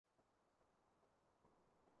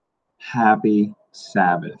Happy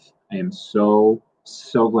Sabbath. I am so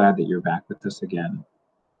glad that you're back with us again.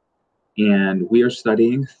 And we are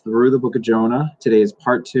studying through the book of Jonah. Today is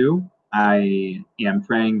part 2. I am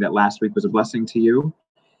praying that last week was a blessing to you.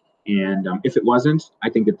 And if it wasn't, I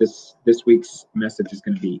think that this week's message is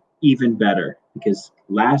going to be even better, because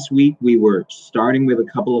last week we were starting with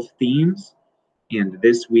a couple of themes, and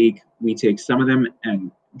this week we take some of them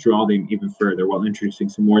and draw them even further while introducing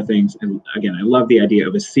some more things. And again, I love the idea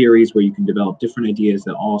of a series where you can develop different ideas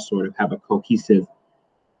that all sort of have a cohesive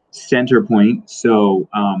center point. So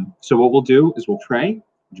what we'll do is we'll pray.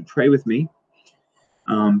 Would you pray with me?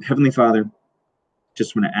 Heavenly Father,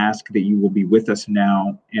 just want to ask that you will be with us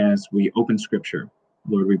now as we open Scripture.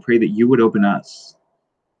 Lord, we pray that you would open us.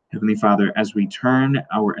 Heavenly Father, as we turn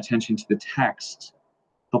our attention to the text,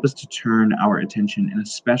 help us to turn our attention in a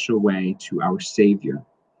special way to our Savior.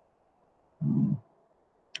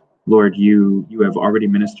 Lord, you have already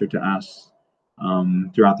ministered to us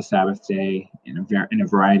throughout the Sabbath day in a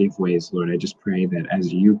variety of ways. Lord, I just pray that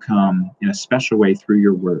as you come in a special way through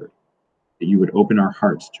your word, that you would open our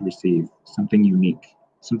hearts to receive something unique,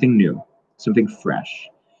 something new, something fresh.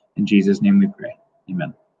 In Jesus' name we pray.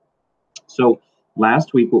 Amen. So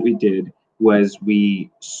last week what we did was we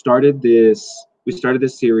started this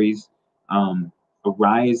series,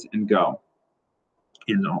 Arise and Go.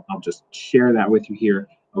 And I'll just share that with you here.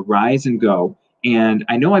 Arise and Go. And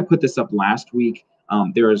I know I put this up last week. I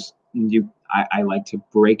like to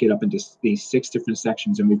break it up into these 6 different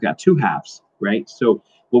sections, and we've got 2 halves, right? So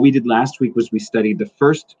what we did last week was we studied the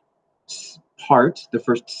first part, the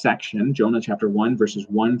first section, Jonah chapter 1, verses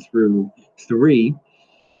 1 through 3.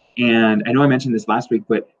 And I know I mentioned this last week,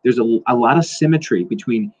 but there's a lot of symmetry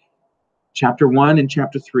between chapter 1 and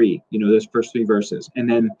chapter 3, those first 3 verses. And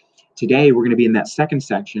then today we're going to be in that second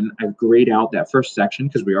section. I've grayed out that first section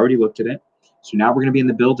because we already looked at it. So now we're going to be in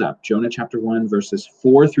the build-up, Jonah chapter 1, verses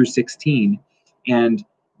 4 through 16. And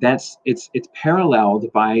it's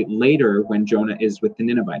paralleled by later when Jonah is with the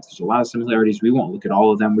Ninevites. There's a lot of similarities. We won't look at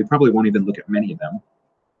all of them. We probably won't even look at many of them.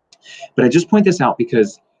 But I just point this out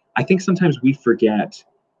because I think sometimes we forget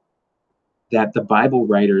that the Bible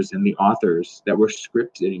writers and the authors that were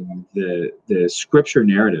scripting the scripture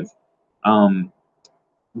narrative,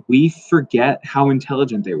 we forget how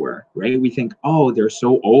intelligent they were, right? We think, oh, they're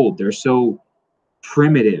so old, they're so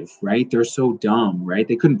primitive, right? They're so dumb, right?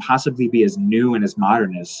 They couldn't possibly be as new and as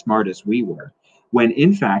modern, as smart as we were, when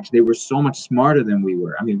in fact they were so much smarter than we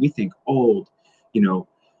were. I mean, we think old,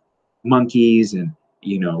 monkeys, and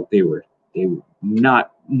they were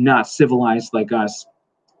not civilized like us.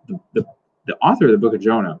 The author of the book of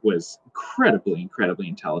Jonah was incredibly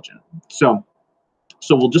intelligent. So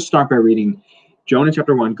we'll just start by reading Jonah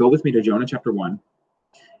chapter 1. Go with me to Jonah chapter 1,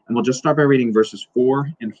 and we'll just start by reading verses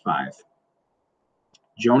 4 and 5.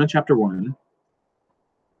 Jonah chapter 1.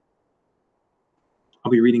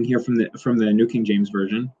 I'll be reading here from the New King James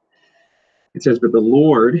Version. It says, "But the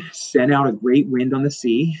Lord sent out a great wind on the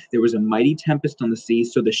sea. There was a mighty tempest on the sea,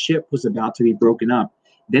 so the ship was about to be broken up.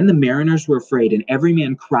 Then the mariners were afraid, and every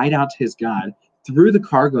man cried out to his God, threw the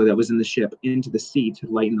cargo that was in the ship into the sea to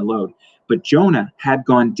lighten the load. But Jonah had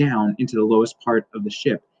gone down into the lowest part of the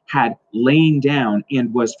ship, had lain down,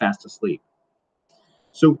 and was fast asleep."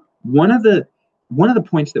 So one of the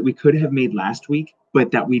points that we could have made last week,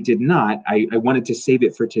 but that we did not, I wanted to save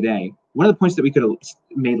it for today. One of the points that we could have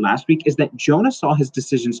made last week is that Jonah saw his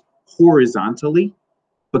decisions horizontally,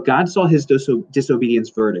 but God saw his disobedience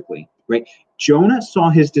vertically, right? Jonah saw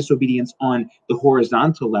his disobedience on the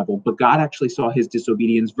horizontal level, but God actually saw his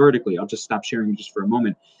disobedience vertically. I'll just stop sharing just for a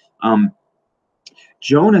moment.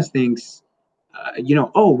 Jonah thinks,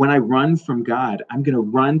 when I run from God, I'm going to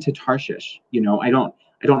run to Tarshish. I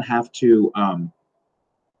don't have to, I'm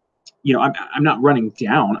not running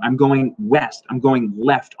down. I'm going west. I'm going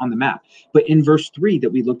left on the map. But in verse 3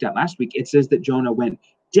 that we looked at last week, it says that Jonah went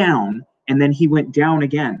down, and then he went down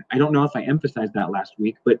again. I don't know if I emphasized that last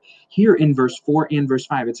week, but here in verse 4 and verse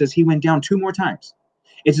 5, it says he went down 2 more times.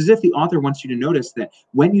 It's as if the author wants you to notice that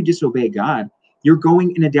when you disobey God, you're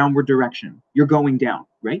going in a downward direction. You're going down,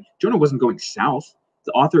 right? Jonah wasn't going south.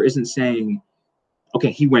 The author isn't saying,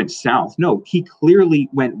 okay, he went south. No, he clearly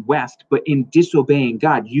went west, but in disobeying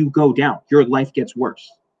God, you go down. Your life gets worse.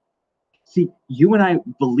 See, you and I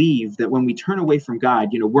believe that when we turn away from God,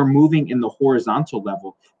 we're moving in the horizontal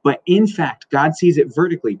level, but in fact, God sees it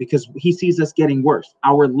vertically because he sees us getting worse.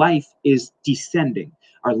 Our life is descending.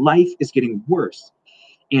 Our life is getting worse.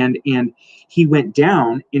 And he went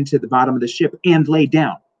down into the bottom of the ship and lay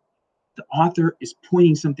down. The author is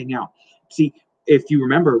pointing something out. See, if you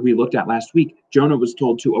remember, we looked at last week, Jonah was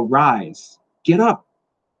told to arise, get up,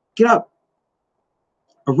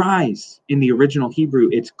 Arise. In the original Hebrew,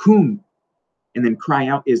 it's kum. And then cry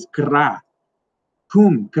out is kra.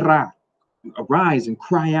 Kum, kra. Arise and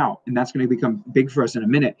cry out. And that's going to become big for us in a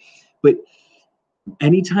minute. But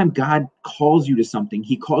anytime God calls you to something,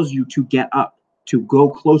 he calls you to get up, to go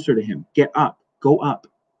closer to him. Get up, go up,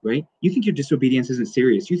 right? You think your disobedience isn't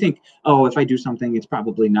serious. You think, oh, if I do something, it's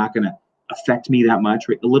probably not going to affect me that much,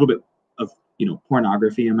 right? A little bit of,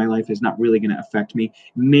 pornography in my life is not really going to affect me.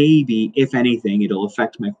 Maybe, if anything, it'll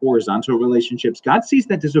affect my horizontal relationships. God sees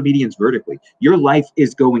that disobedience vertically. Your life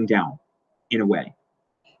is going down in a way.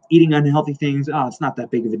 Eating unhealthy things, oh, it's not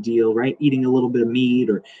that big of a deal, right? Eating a little bit of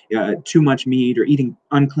meat or too much meat, or eating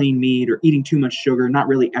unclean meat, or eating too much sugar, not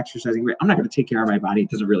really exercising. I'm not going to take care of my body.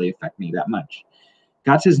 It doesn't really affect me that much.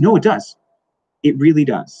 God says, no, it does. It really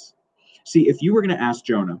does. See, if you were going to ask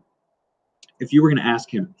Jonah, if you were going to ask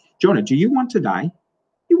him, Jonah, do you want to die?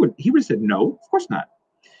 He would have said, no, of course not.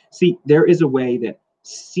 See, there is a way that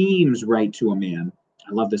seems right to a man.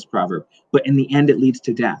 I love this proverb, but in the end, it leads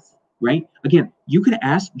to death. Right? Again, you could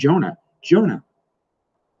ask Jonah, do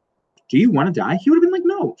you want to die? He would have been like,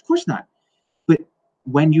 no, of course not. But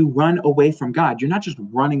when you run away from God, you're not just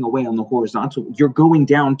running away on the horizontal, you're going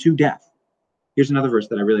down to death. Here's another verse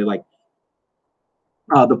that I really like.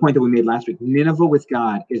 The point that we made last week, Nineveh with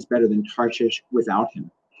God is better than Tarshish without him.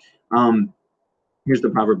 Here's the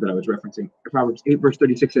proverb that I was referencing. Proverbs 8 verse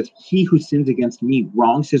 36 says, he who sins against me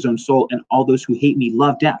wrongs his own soul, and all those who hate me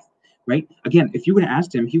love death. Right? Again, if you would have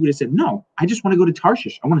asked him, he would have said, no, I just want to go to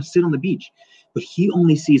Tarshish. I want to sit on the beach. But he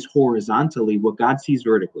only sees horizontally what God sees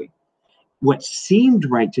vertically. What seemed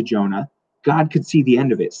right to Jonah, God could see the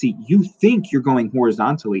end of it. See, you think you're going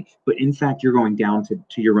horizontally, but in fact, you're going down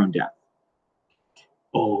to your own death.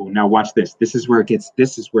 Oh, now watch this. This is where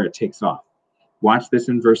it takes off. Watch this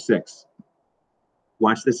in verse 6.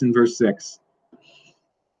 Watch this in verse 6.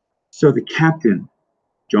 So the captain,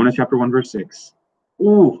 Jonah chapter 1, verse 6.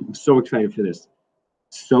 Oh, I'm so excited for this.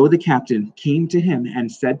 So the captain came to him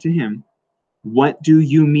and said to him, what do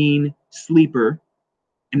you mean, sleeper?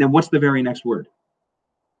 And then what's the very next word?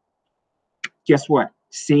 Guess what?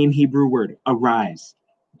 Same Hebrew word, arise.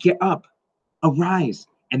 Get up, arise.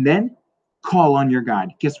 And then call on your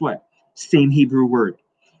God. Guess what? Same Hebrew word.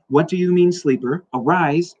 What do you mean, sleeper?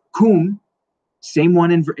 Arise, kum. Same one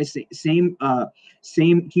in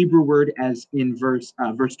same Hebrew word as in verse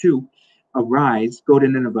 2. Arise, go to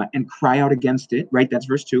Nineveh and cry out against it, right? That's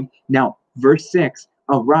verse 2. Now, verse 6,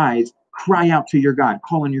 arise, cry out to your God,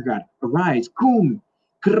 call on your God. Arise, kum,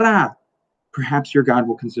 kra. Perhaps your God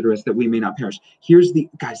will consider us that we may not perish.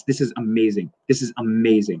 Guys, this is amazing. This is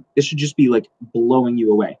amazing. This should just be like blowing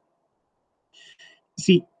you away.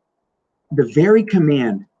 See, the very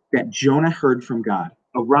command that Jonah heard from God,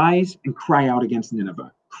 arise and cry out against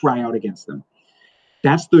Nineveh, cry out against them.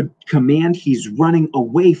 That's the command he's running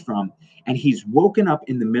away from. And he's woken up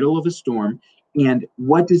in the middle of a storm. And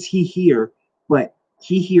what does he hear? But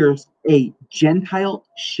he hears a Gentile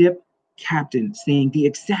ship captain saying the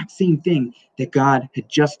exact same thing that God had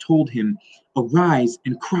just told him, arise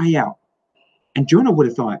and cry out. And Jonah would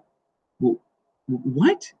have thought, well,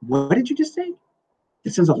 what? What did you just say?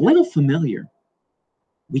 It sounds a little familiar.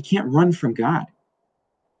 We can't run from God.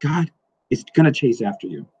 God is going to chase after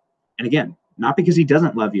you. And again, not because he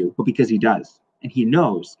doesn't love you, but because he does. And he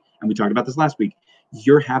knows, and we talked about this last week,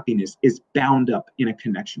 your happiness is bound up in a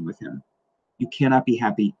connection with him. You cannot be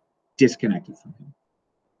happy disconnected from him.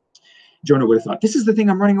 Jonah would have thought, this is the thing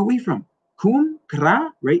I'm running away from. Kum,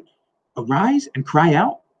 kra, right? Arise and cry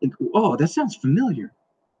out. Like, oh, that sounds familiar.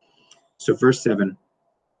 So verse 7,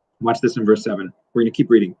 watch this in verse 7. We're going to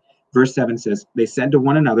keep reading. Verse 7 says, they said to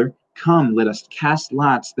one another, come, let us cast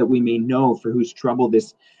lots that we may know for whose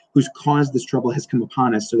cause this trouble has come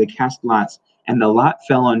upon us. So they cast lots, and the lot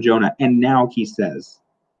fell on Jonah. And now he says,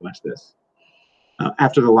 watch this.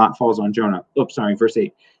 After the lot falls on Jonah, verse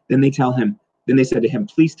 8. Then they said to him,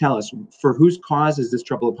 please tell us, for whose cause is this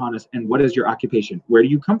trouble upon us? And what is your occupation? Where do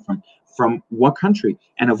you come from? From what country?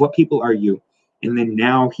 And of what people are you? And then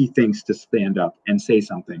now he thinks to stand up and say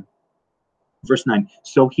something. Verse 9,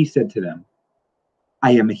 so he said to them,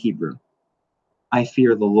 I am a Hebrew. I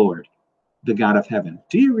fear the Lord, the God of heaven.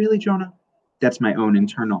 Do you really, Jonah? That's my own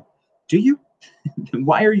internal. Do you? Then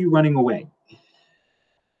why are you running away?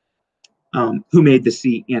 Who made the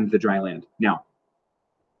sea and the dry land? Now,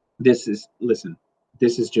 this is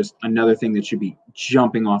just another thing that should be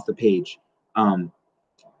jumping off the page.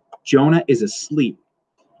 Jonah is asleep,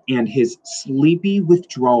 and his sleepy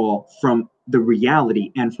withdrawal from the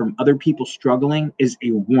reality and from other people struggling is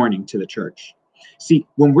a warning to the church. See,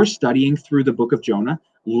 when we're studying through the book of Jonah,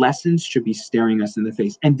 lessons should be staring us in the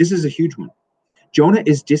face. And this is a huge one. Jonah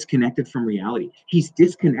is disconnected from reality. He's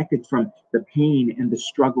disconnected from the pain and the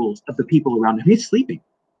struggles of the people around him. He's sleeping.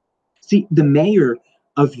 See, the mayor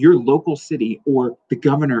of your local city or the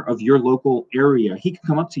governor of your local area, he can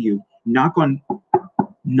come up to you, knock on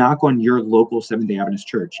your local Seventh-day Adventist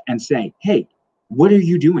church and say, hey, what are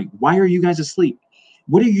you doing? Why are you guys asleep?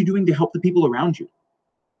 What are you doing to help the people around you?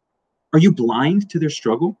 Are you blind to their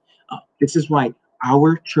struggle? This is why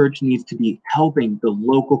our church needs to be helping the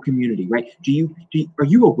local community, right? Are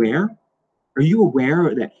you aware? Are you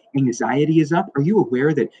aware that anxiety is up? Are you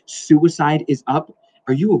aware that suicide is up?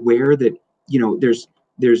 Are you aware that,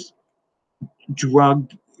 there's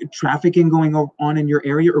drug trafficking going on in your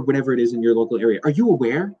area or whatever it is in your local area? Are you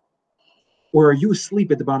aware? Or are you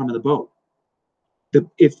asleep at the bottom of the boat?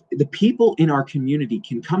 If the people in our community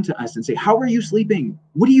can come to us and say, how are you sleeping?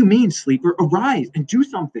 What do you mean, sleeper? Arise and do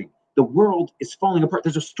something. The world is falling apart.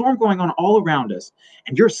 There's a storm going on all around us,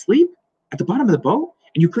 and you're asleep at the bottom of the boat,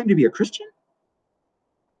 and you claim to be a Christian?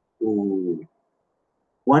 Ooh.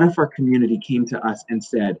 What if our community came to us and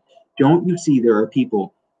said, don't you see there are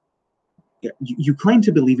people, you claim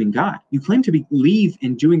to believe in God. You claim to believe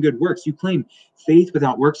in doing good works. You claim faith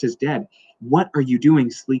without works is dead. What are you doing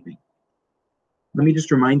sleeping? Let me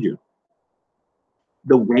just remind you,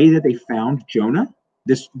 the way that they found Jonah,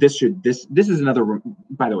 this is another,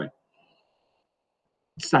 by the way,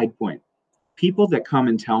 side point. People that come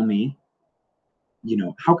and tell me,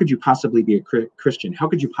 how could you possibly be a Christian? How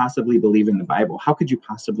could you possibly believe in the Bible? How could you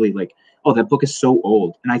possibly oh, that book is so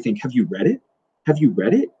old. And I think, have you read it? Have you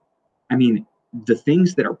read it? I mean, the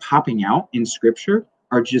things that are popping out in scripture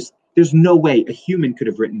are just, there's no way a human could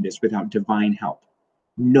have written this without divine help.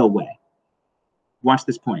 No way. Watch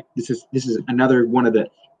this point. This is another one of the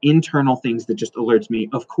internal things that just alerts me.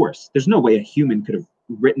 Of course, there's no way a human could have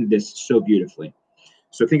written this so beautifully.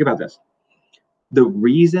 So think about this. The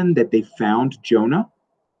reason that they found Jonah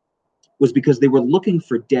was because they were looking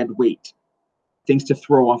for dead weight, things to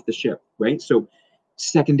throw off the ship, right? So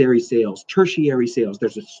secondary sales, tertiary sales,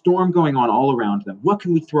 there's a storm going on all around them. What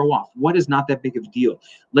can we throw off? What is not that big of a deal?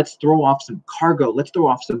 Let's throw off some cargo. Let's throw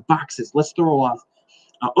off some boxes. Let's throw off,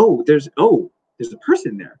 there's a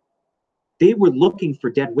person there. They were looking for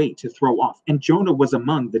dead weight to throw off, and Jonah was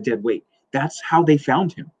among the dead weight. That's how they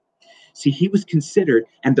found him. See, he was considered,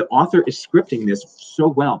 and the author is scripting this so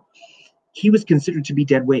well, he was considered to be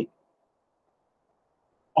dead weight.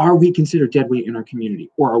 Are we considered dead weight in our community,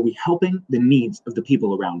 or are we helping the needs of the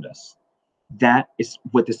people around us? That is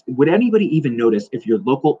what this, would anybody even notice if your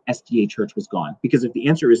local SDA church was gone? Because if the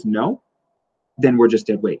answer is no, then we're just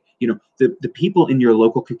dead weight. The people in your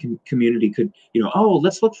local community could,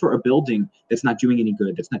 let's look for a building that's not doing any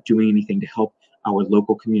good, that's not doing anything to help our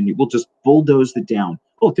local community. We'll just bulldoze it down.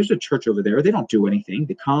 Oh, there's a church over there. They don't do anything.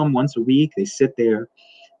 They come once a week. They sit there,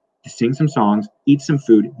 they sing some songs, eat some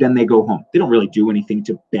food, then they go home. They don't really do anything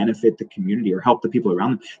to benefit the community or help the people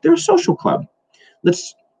around them. They're a social club.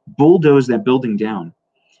 Let's bulldoze that building down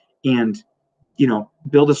and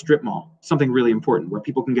build a strip mall, something really important where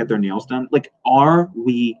people can get their nails done. Are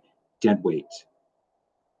we dead weight?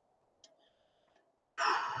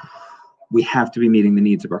 We have to be meeting the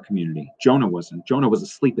needs of our community. Jonah wasn't. Jonah was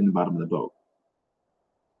asleep in the bottom of the boat.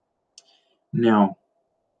 Now,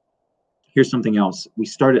 here's something else.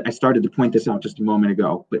 I started to point this out just a moment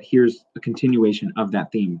ago, but here's a continuation of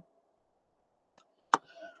that theme.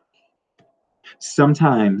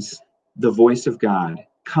 Sometimes the voice of God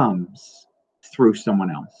comes through someone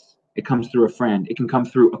else. It comes through a friend. It can come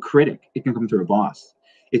through a critic. It can come through a boss.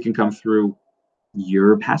 It can come through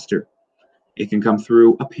your pastor. It can come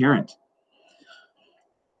through a parent.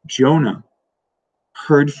 Jonah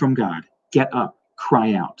heard from God, get up,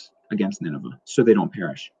 cry out against Nineveh so they don't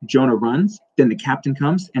perish. Jonah runs, then the captain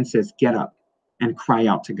comes and says, get up and cry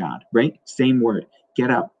out to God, right? Same word, get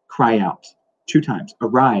up, cry out. 2 times,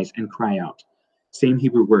 arise and cry out. Same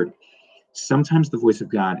Hebrew word. Sometimes the voice of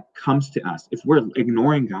God comes to us. If we're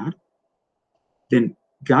ignoring God, then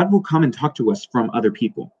God will come and talk to us from other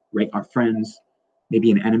people, right? Our friends, maybe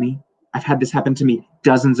an enemy. I've had this happen to me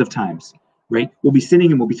dozens of times, right? We'll be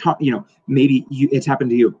sitting and we'll be talking, maybe it's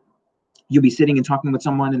happened to you. You'll be sitting and talking with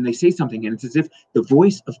someone and they say something and it's as if the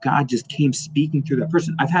voice of God just came speaking through that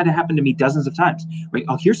person. I've had it happen to me dozens of times, right?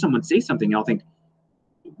 I'll hear someone say something and I'll think,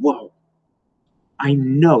 whoa, I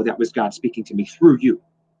know that was God speaking to me through you,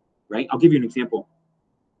 right? I'll give you an example.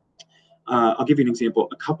 A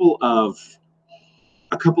couple of,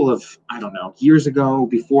 I don't know, years ago,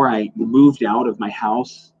 before I moved out of my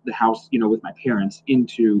house, the house, with my parents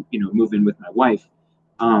into, move in with my wife,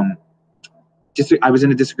 I was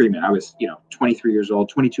in a disagreement. I was, 23 years old,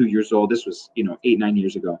 22 years old. This was, 8, 9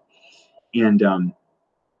 years ago. And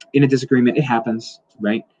in a disagreement. It happens,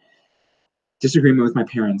 right? Disagreement with my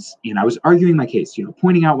parents, and I was arguing my case,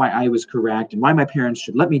 pointing out why I was correct and why my parents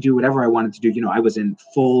should let me do whatever I wanted to do. I was in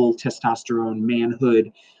full testosterone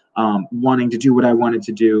manhood, wanting to do what I wanted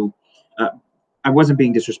to do. I wasn't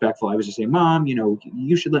being disrespectful. I was just saying, Mom,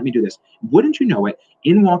 you should let me do this. Wouldn't you know it?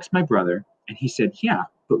 In walks my brother, and he said, yeah,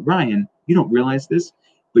 but Ryan, you don't realize this,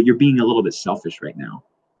 but you're being a little bit selfish right now.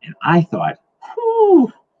 And I thought,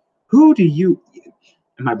 who do you?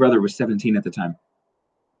 And my brother was 17 at the time.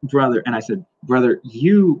 Brother, and I said, brother,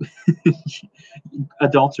 you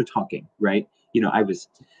adults are talking, right?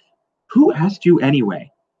 Who asked you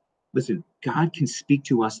anyway? Listen, God can speak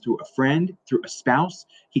to us through a friend, through a spouse.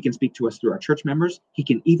 He can speak to us through our church members. He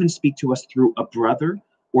can even speak to us through a brother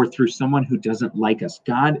or through someone who doesn't like us.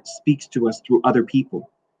 God speaks to us through other people.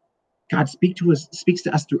 God speaks to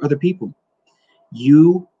us through other people.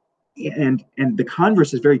 You and the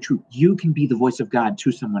converse is very true. You can be the voice of God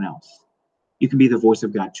to someone else. You can be the voice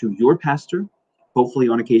of God to your pastor. Hopefully,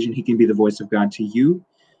 on occasion, he can be the voice of God to you,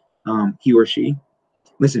 he or she.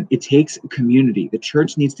 Listen, it takes a community. The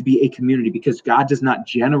church needs to be a community because God does not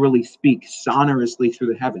generally speak sonorously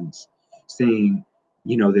through the heavens, saying,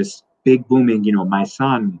 this big booming, my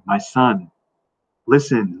son,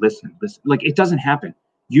 listen. Like, it doesn't happen.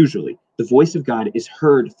 Usually, the voice of God is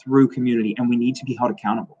heard through community, and we need to be held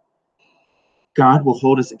accountable. God will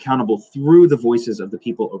hold us accountable through the voices of the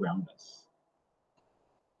people around us.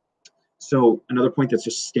 So another point that's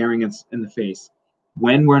just staring us in the face,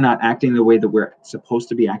 when we're not acting the way that we're supposed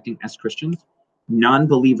to be acting as Christians,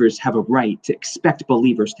 non-believers have a right to expect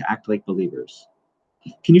believers to act like believers.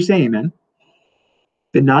 Can you say amen?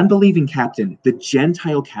 The non-believing captain, the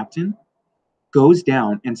Gentile captain, goes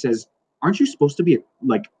down and says, aren't you supposed to be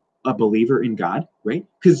a believer in God, right?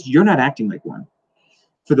 Because you're not acting like one.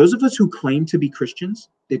 For those of us who claim to be Christians,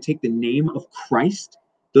 they take the name of Christ,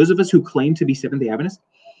 those of us who claim to be Seventh-day Adventists,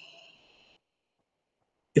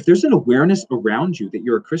 if there's an awareness around you that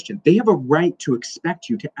you're a Christian, they have a right to expect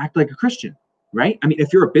you to act like a Christian, right? I mean,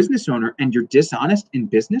 if you're a business owner and you're dishonest in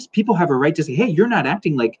business, people have a right to say, hey, you're not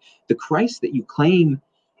acting like the Christ that you claim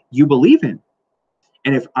you believe in.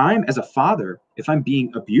 And if I'm, as a father, if I'm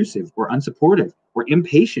being abusive or unsupportive or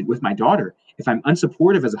impatient with my daughter, if I'm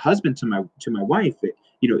unsupportive as a husband to my wife,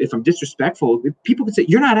 if I'm disrespectful, people could say,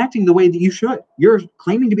 you're not acting the way that you should. You're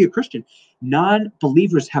claiming to be a Christian.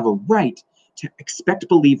 Non-believers have a right to expect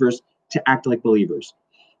believers to act like believers.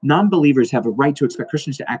 Non-believers have a right to expect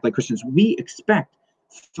Christians to act like Christians. We expect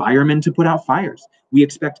firemen to put out fires. We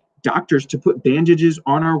expect doctors to put bandages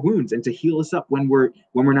on our wounds and to heal us up when we're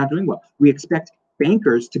not doing well. We expect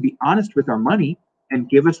bankers to be honest with our money and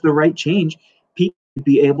give us the right change. People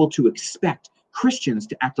be able to expect Christians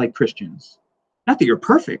to act like Christians. Not that you're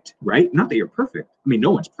perfect, right? Not that you're perfect. I mean,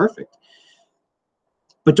 no one's perfect.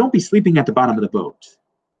 But don't be sleeping at the bottom of the boat.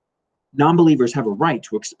 Non-believers have a right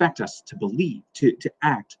to expect us to believe, to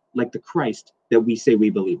act like the Christ that we say we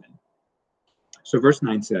believe in. So verse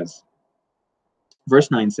 9 says,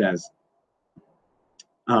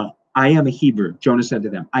 I am a Hebrew. Jonah said to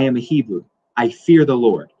them, I am a Hebrew. I fear the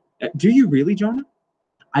Lord. Do you really, Jonah?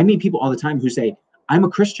 I meet people all the time who say, I'm a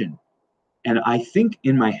Christian. And I think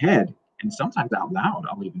in my head, and sometimes out loud,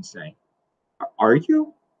 I'll even say, are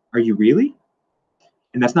you? Are you really?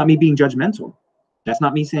 And that's not me being judgmental. That's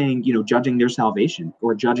not me saying, judging their salvation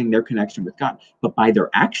or judging their connection with God. But by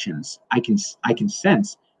their actions, I can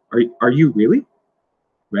sense, are you really?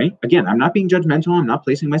 Right? Again, I'm not being judgmental. I'm not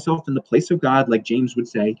placing myself in the place of God, like James would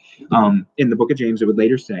say. In the book of James, it would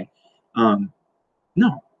later say,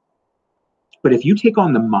 no. But if you take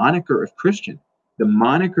on the moniker of Christian, the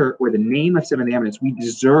moniker or the name of Seventh-day Adventists, we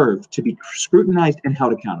deserve to be scrutinized and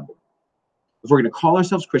held accountable. If we're going to call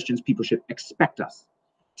ourselves Christians, people should expect us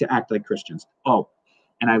to act like Christians. Oh,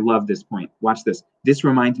 and I love this point. Watch this. This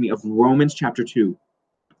reminds me of Romans chapter 2.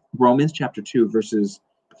 Romans chapter 2, verses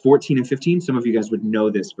 14 and 15. Some of you guys would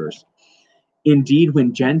know this verse. Indeed,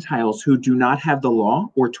 when Gentiles who do not have the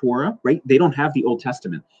law or Torah, right? They don't have the Old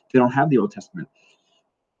Testament. They don't have the Old Testament.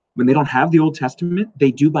 When they don't have the Old Testament,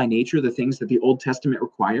 they do by nature the things that the Old Testament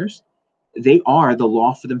requires. They are the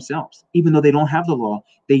law for themselves. Even though they don't have the law,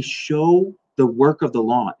 they show the work of the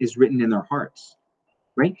law is written in their hearts,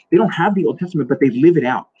 right? They don't have the Old Testament, but they live it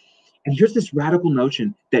out. And here's this radical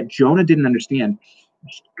notion that Jonah didn't understand.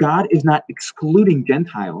 God is not excluding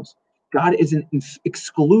Gentiles. God isn't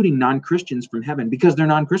excluding non-Christians from heaven because they're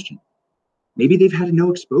non-Christian. Maybe they've had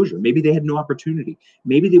no exposure. Maybe they had no opportunity.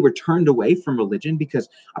 Maybe they were turned away from religion because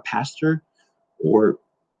a pastor or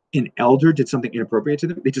an elder did something inappropriate to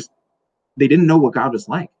them. They didn't know what God was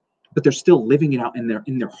like, but they're still living it out in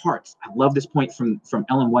their hearts. I love this point from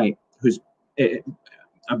Ellen White, who's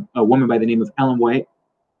a woman by the name of Ellen White.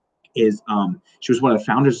 She was one of the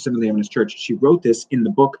founders of Seventh-day Adventist Church. She wrote this in the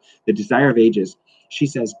book, The Desire of Ages. She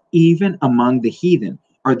says, even among the heathen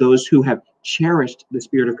are those who have cherished the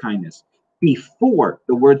spirit of kindness before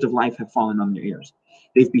the words of life have fallen on their ears.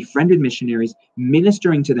 They've befriended missionaries,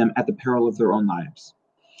 ministering to them at the peril of their own lives.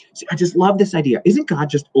 See, I just love this idea. Isn't God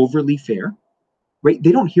just overly fair? Right?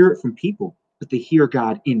 They don't hear it from people, but they hear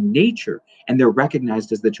God in nature, and they're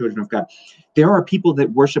recognized as the children of God. There are people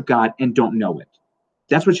that worship God and don't know it.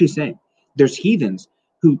 That's what she's saying. There's heathens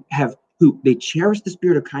who they cherish the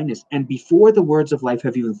spirit of kindness, and before the words of life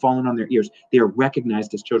have even fallen on their ears, they are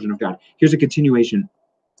recognized as children of God. Here's a continuation.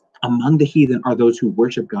 Among the heathen are those who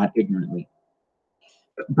worship God ignorantly.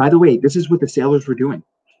 By the way, this is what the sailors were doing.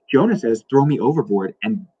 Jonah says, throw me overboard,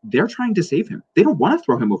 and they're trying to save him. They don't want to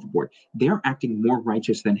throw him overboard. They're acting more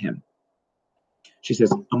righteous than him. She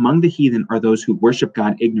says, among the heathen are those who worship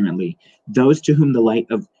God ignorantly, those to whom the light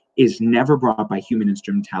of is never brought by human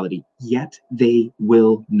instrumentality, yet they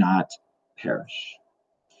will not perish.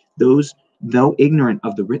 Those, though ignorant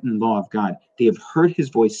of the written law of God, they have heard his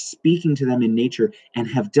voice speaking to them in nature and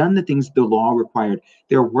have done the things the law required.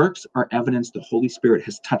 Their works are evidence the Holy Spirit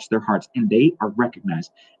has touched their hearts, and they are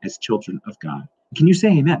recognized as children of God. Can you say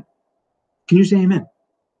amen? Can you say amen?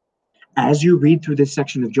 As you read through this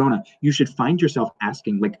section of Jonah, you should find yourself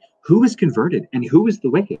asking, like, who is converted and who is the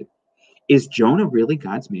wicked? Is Jonah really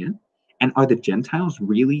God's man? And are the Gentiles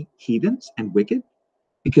really heathens and wicked?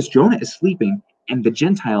 Because Jonah is sleeping and the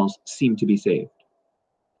Gentiles seem to be saved.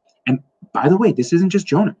 And by the way, this isn't just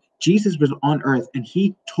Jonah. Jesus was on earth and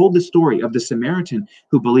he told the story of the Samaritan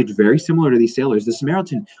who believed very similar to these sailors. The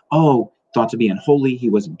Samaritan, thought to be unholy. He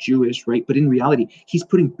wasn't Jewish, right? But in reality, he's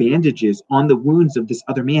putting bandages on the wounds of this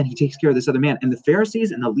other man. He takes care of this other man. And the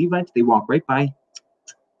Pharisees and the Levites, they walk right by.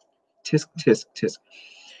 Tisk, tisk, tisk.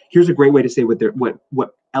 Here's a great way to say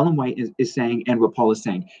what Ellen White is saying and what Paul is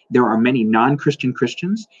saying. There are many non-Christian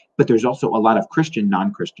Christians, but there's also a lot of Christian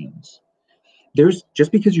non-Christians.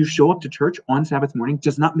 Just because you show up to church on Sabbath morning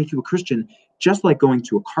does not make you a Christian, just like going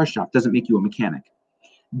to a car shop doesn't make you a mechanic.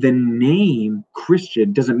 The name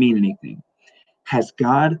Christian doesn't mean anything. Has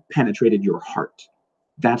God penetrated your heart?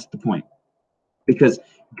 That's the point. Because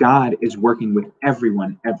God is working with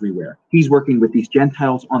everyone everywhere. He's working with these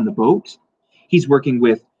Gentiles on the boat. He's working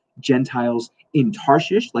with Gentiles in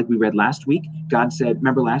Tarshish, like we read last week. God said,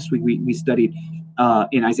 remember last week we studied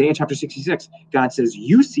in Isaiah chapter 66, God says,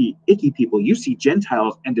 you see icky people, you see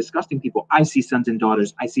Gentiles and disgusting people. I see sons and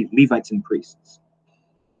daughters. I see Levites and priests.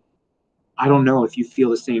 I don't know if you feel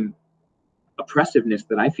the same oppressiveness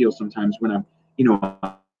that I feel sometimes when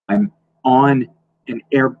I'm on an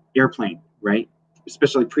airplane, right?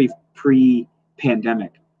 Especially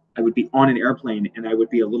pre-pandemic. I would be on an airplane and I would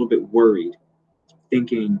be a little bit worried,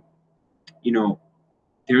 thinking,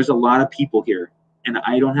 there's a lot of people here and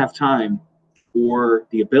I don't have time or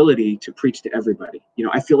the ability to preach to everybody.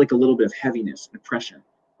 I feel like a little bit of heaviness and oppression,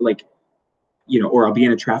 or I'll be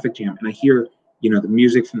in a traffic jam and I hear, the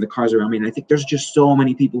music from the cars around me. And I think there's just so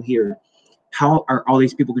many people here. How are all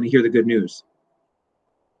these people going to hear the good news?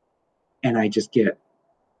 And I just get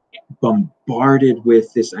bombarded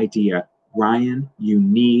with this idea, Ryan, you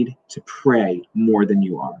need to pray more than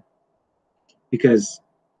you are. Because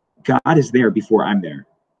God is there before I'm there.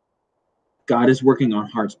 God is working on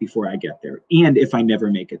hearts before I get there. And if I never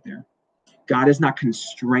make it there, God is not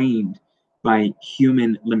constrained by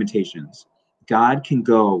human limitations. God can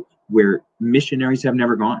go where missionaries have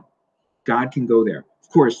never gone. God can go there. Of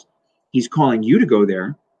course, he's calling you to go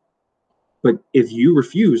there. But if you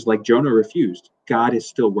refuse, like Jonah refused, God is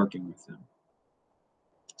still working with them.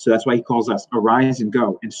 So that's why he calls us, arise and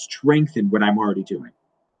go and strengthen what I'm already doing.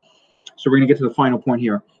 So we're going to get to the final point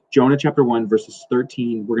here. Jonah chapter 1, verses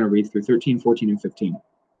 13. We're going to read through 13, 14, and 15.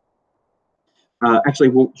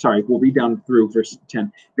 We'll read down through verse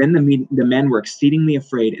 10. Then the men were exceedingly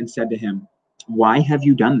afraid and said to him, why have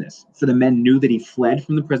you done this? For the men knew that he fled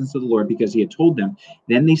from the presence of the Lord because he had told them.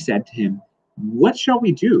 Then they said to him, what shall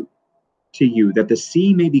we do to you that the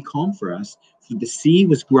sea may be calm for us? For the sea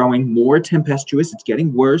was growing more tempestuous. It's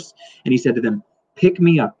getting worse. And he said to them, pick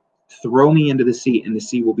me up, throw me into the sea, and the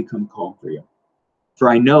sea will become calm for you.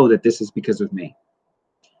 For I know that this is because of me.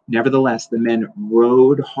 Nevertheless, the men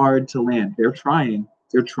rowed hard to land. They're trying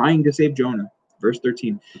to save Jonah. Verse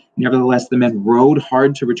 13. Nevertheless, the men rowed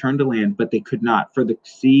hard to return to land, but they could not, for the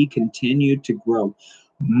sea continued to grow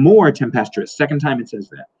more tempestuous. Second time it says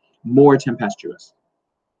that. More tempestuous.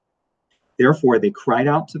 Therefore, they cried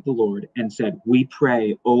out to the Lord and said, we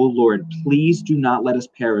pray, O Lord, please do not let us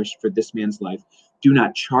perish for this man's life. Do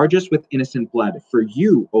not charge us with innocent blood, for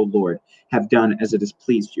you, O Lord, have done as it has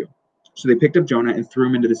pleased you. So they picked up Jonah and threw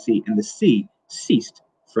him into the sea, and the sea ceased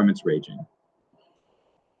from its raging.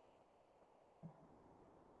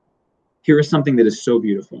 Here is something that is so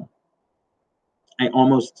beautiful. I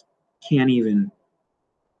almost can't even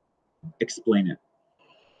explain it.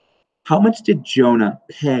 How much did Jonah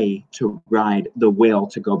pay to ride the whale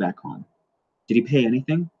to go back home? Did he pay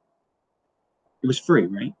anything? It was free,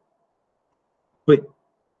 right? But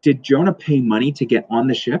did Jonah pay money to get on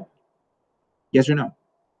the ship? Yes or no?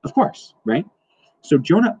 Of course, right? So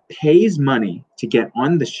Jonah pays money to get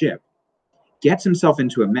on the ship, gets himself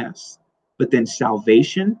into a mess, but then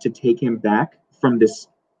salvation to take him back from this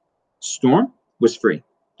storm was free.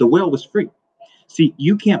 The whale was free. See,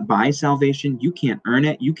 you can't buy salvation. You can't earn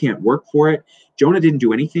it. You can't work for it. Jonah didn't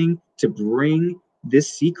do anything to bring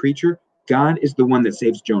this sea creature. God is the one that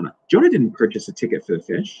saves Jonah. Jonah didn't purchase a ticket for the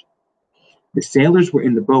fish. The sailors were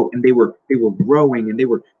in the boat and they were rowing and they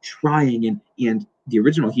were trying, and the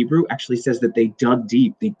original Hebrew actually says that they dug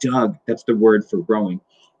deep. They dug, that's the word for rowing.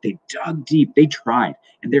 They dug deep. They tried,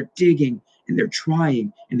 and they're digging and they're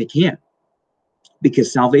trying, and they can't,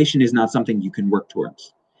 because salvation is not something you can work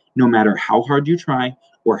towards. No matter how hard you try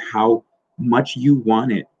or how much you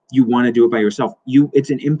want it, you want to do it by yourself. It's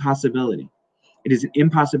an impossibility. It is an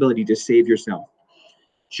impossibility to save yourself.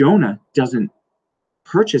 Jonah doesn't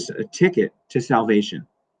purchase a ticket to salvation.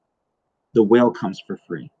 The whale comes for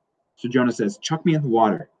free. So Jonah says, chuck me in the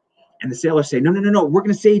water. And the sailors say, no, we're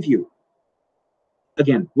going to save you.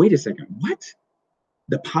 Again, wait a second. What?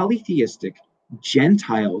 The polytheistic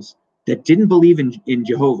Gentiles that didn't believe in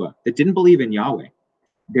Jehovah, that didn't believe in Yahweh,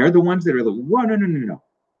 they're the ones that are like, whoa, no.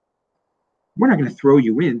 We're not going to throw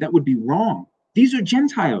you in. That would be wrong. These are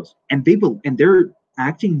Gentiles, and they're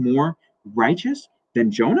acting more righteous than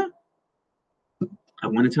Jonah. I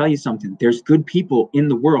want to tell you something. There's good people in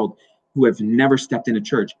the world who have never stepped in a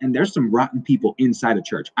church, and there's some rotten people inside a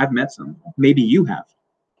church. I've met some. Maybe you have.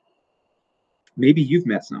 Maybe you've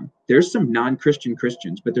met some. There's some non-Christian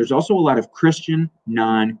Christians, but there's also a lot of Christian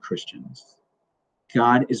non-Christians.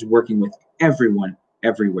 God is working with everyone,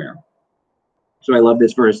 everywhere. So I love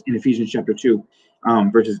this verse in Ephesians chapter 2,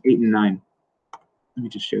 verses 8 and 9. Let me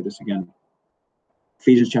just share this again.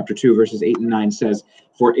 Ephesians chapter 2, verses 8 and 9 says,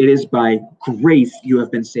 for it is by grace you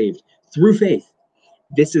have been saved, through faith.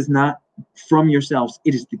 This is not from yourselves.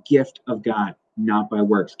 It is the gift of God, not by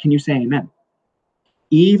works. Can you say amen?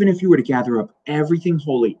 Even if you were to gather up everything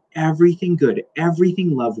holy, everything good,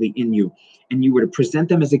 everything lovely in you, and you were to present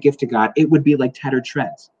them as a gift to God, it would be like tattered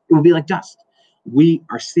shreds. It would be like dust. We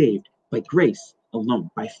are saved by grace alone,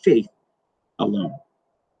 by faith alone.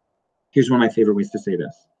 Here's one of my favorite ways to say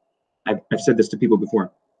this. I've said this to people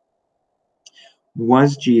before.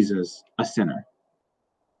 Was Jesus a sinner?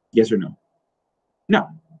 Yes or no? No.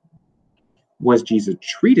 Was Jesus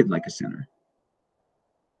treated like a sinner?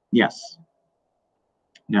 Yes.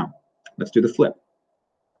 Now, let's do the flip.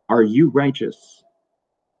 Are you righteous?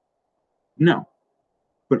 No.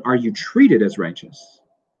 But are you treated as righteous?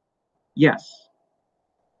 Yes.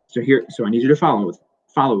 So I need you to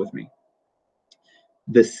follow with me.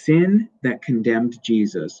 The sin that condemned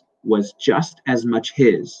Jesus was just as much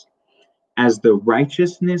his as the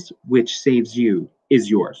righteousness which saves you is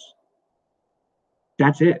yours.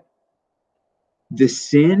 That's it. The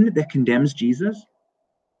sin that condemns Jesus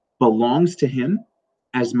belongs to him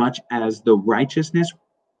as much as the righteousness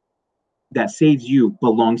that saves you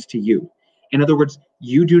belongs to you. In other words,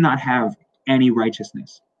 you do not have any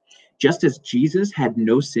righteousness. Just as Jesus had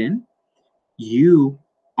no sin, you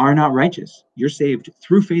are not righteous. You're saved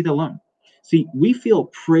through faith alone. See, we feel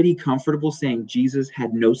pretty comfortable saying Jesus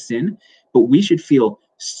had no sin, but we should feel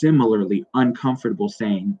similarly uncomfortable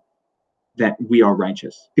saying that we are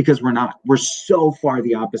righteous, because we're not. We're so far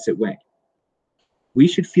the opposite way. We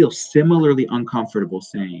should feel similarly uncomfortable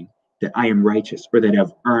saying that I am righteous or that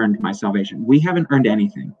I've earned my salvation. We haven't earned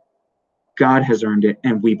anything. God has earned it,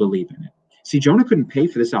 and we believe in it. See, Jonah couldn't pay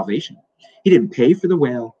for the salvation. He didn't pay for the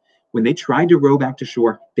whale. When they tried to row back to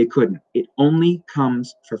shore, they couldn't. It only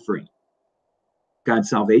comes for free. God's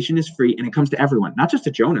salvation is free, and it comes to everyone, not just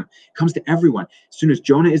to Jonah. It comes to everyone. As soon as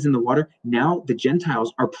Jonah is in the water, now the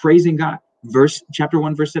Gentiles are praising God. Chapter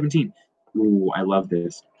 1, verse 17. Ooh, I love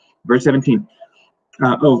this. Verse 17.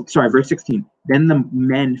 Verse 16. Then the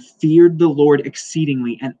men feared the Lord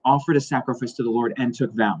exceedingly and offered a sacrifice to the Lord and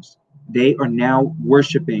took vows. They are now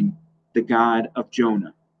worshiping the God of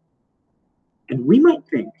Jonah. And we might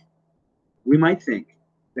think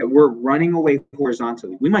that we're running away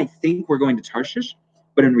horizontally. We might think we're going to Tarshish,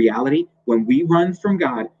 but in reality, when we run from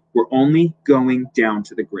God, we're only going down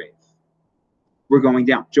to the grave. We're going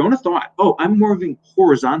down. Jonah thought, I'm moving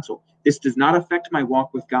horizontal. This does not affect my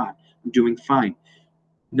walk with God. I'm doing fine.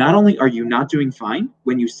 Not only are you not doing fine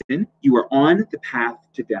when you sin, you are on the path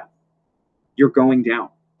to death. You're going down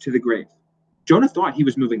to the grave. Jonah thought he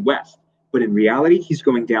was moving west, but in reality, he's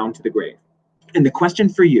going down to the grave. And the question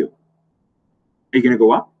for you, are you going to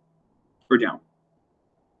go up or down?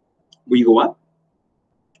 Will you go up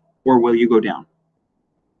or will you go down?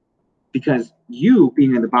 Because you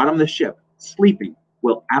being at the bottom of the ship, sleeping,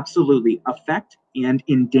 will absolutely affect and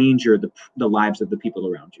endanger the lives of the people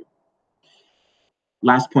around you.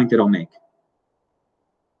 Last point that I'll make.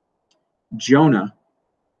 Jonah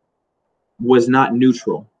was not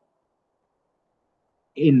neutral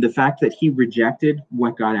in the fact that he rejected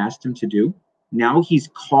what God asked him to do. Now he's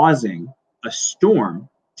causing a storm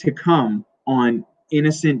to come on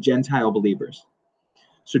innocent Gentile believers.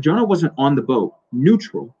 So Jonah wasn't on the boat,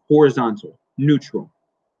 neutral, horizontal, neutral.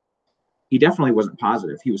 He definitely wasn't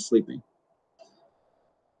positive. He was sleeping.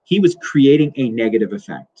 He was creating a negative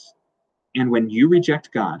effect. And when you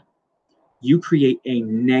reject God, you create a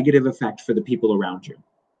negative effect for the people around you.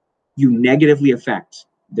 You negatively affect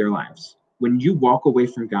their lives. When you walk away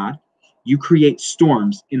from God, you create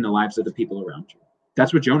storms in the lives of the people around you.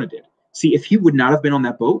 That's what Jonah did. See, if he would not have been on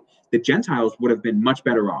that boat, the Gentiles would have been much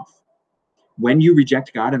better off. When you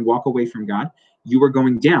reject God and walk away from God, you are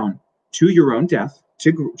going down to your own death,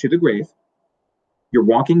 to the grave. You're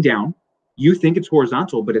walking down. You think it's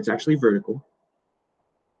horizontal, but it's actually vertical.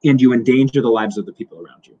 And you endanger the lives of the people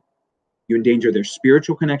around you. You endanger their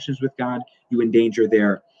spiritual connections with God. You endanger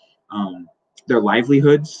their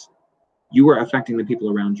livelihoods. You are affecting the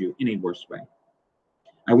people around you in a worse way.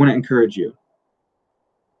 I want to encourage you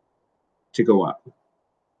to go up.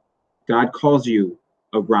 God calls you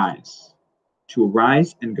to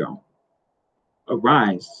arise and go.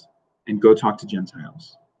 Arise and go talk to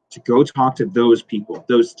Gentiles, to go talk to those people,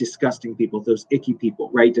 those disgusting people, those icky people,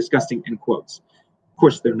 right? Disgusting in quotes. Of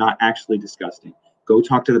course, they're not actually disgusting. Go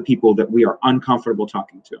talk to the people that we are uncomfortable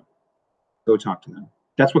talking to. Go talk to them.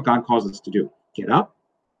 That's what God calls us to do. Get up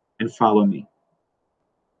and follow me.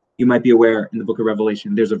 You might be aware in the book of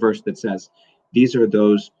Revelation, there's a verse that says, these are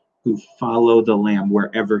those who follow the Lamb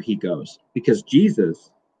wherever he goes. Because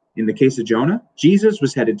Jesus, in the case of Jonah, Jesus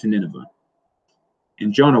was headed to Nineveh.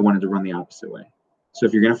 And Jonah wanted to run the opposite way. So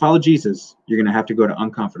if you're going to follow Jesus, you're going to have to go to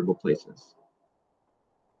uncomfortable places.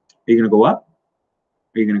 Are you going to go up?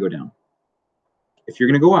 Or are you going to go down? If you're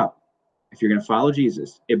going to go up, if you're going to follow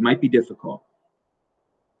Jesus, it might be difficult.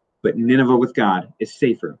 But Nineveh with God is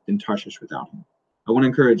safer than Tarshish without him. I want to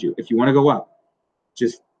encourage you, if you want to go up,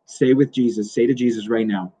 just say to Jesus right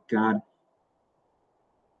now, God,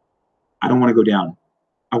 I don't want to go down.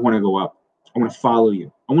 I want to go up. I want to follow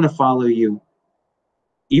you. I want to follow you,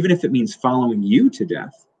 even if it means following you to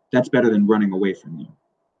death. That's better than running away from you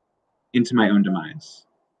into my own demise.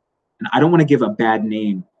 And I don't want to give a bad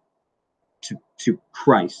name to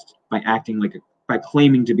Christ by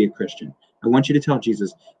claiming to be a Christian. I want you to tell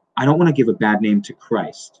Jesus, I don't want to give a bad name to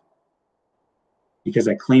Christ because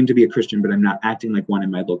I claim to be a Christian, but I'm not acting like one in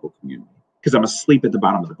my local community because I'm asleep at the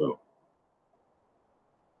bottom of the boat.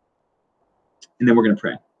 And then we're going to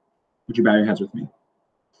pray. Would you bow your heads with me?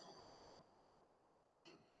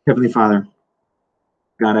 Heavenly Father,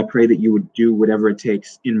 God, I pray that you would do whatever it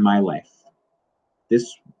takes in my life.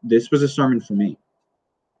 This was a sermon for me.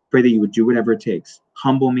 Pray that you would do whatever it takes.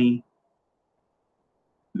 Humble me.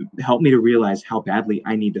 Help me to realize how badly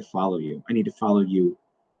I need to follow you. I need to follow you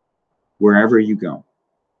wherever you go.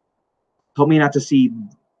 Help me not to see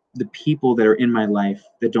the people that are in my life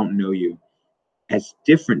that don't know you as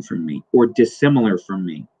different from me or dissimilar from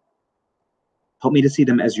me. Help me to see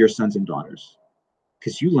them as your sons and daughters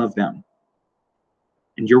because you love them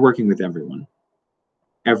and you're working with everyone,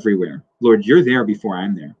 everywhere. Lord, you're there before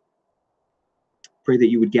I'm there. Pray that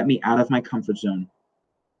you would get me out of my comfort zone,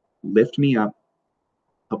 lift me up,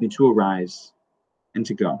 help me to arise and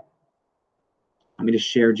to go. Help me to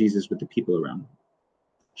share Jesus with the people around me.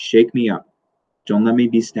 Shake me up. Don't let me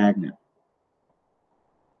be stagnant.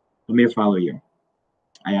 Help me to follow you.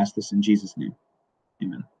 I ask this in Jesus' name.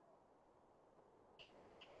 Amen.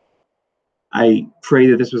 I pray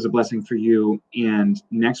that this was a blessing for you. And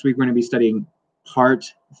next week, we're going to be studying part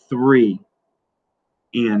 3.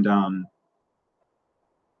 And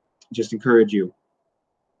just encourage you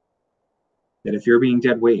that if you're being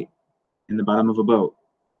dead weight in the bottom of a boat,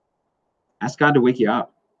 ask God to wake you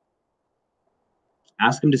up.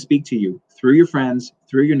 Ask him to speak to you through your friends,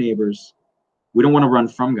 through your neighbors. We don't want to run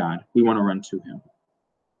from God. We want to run to him.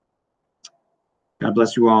 God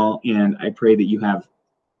bless you all. And I pray that you have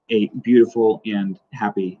a beautiful and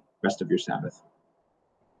happy rest of your Sabbath.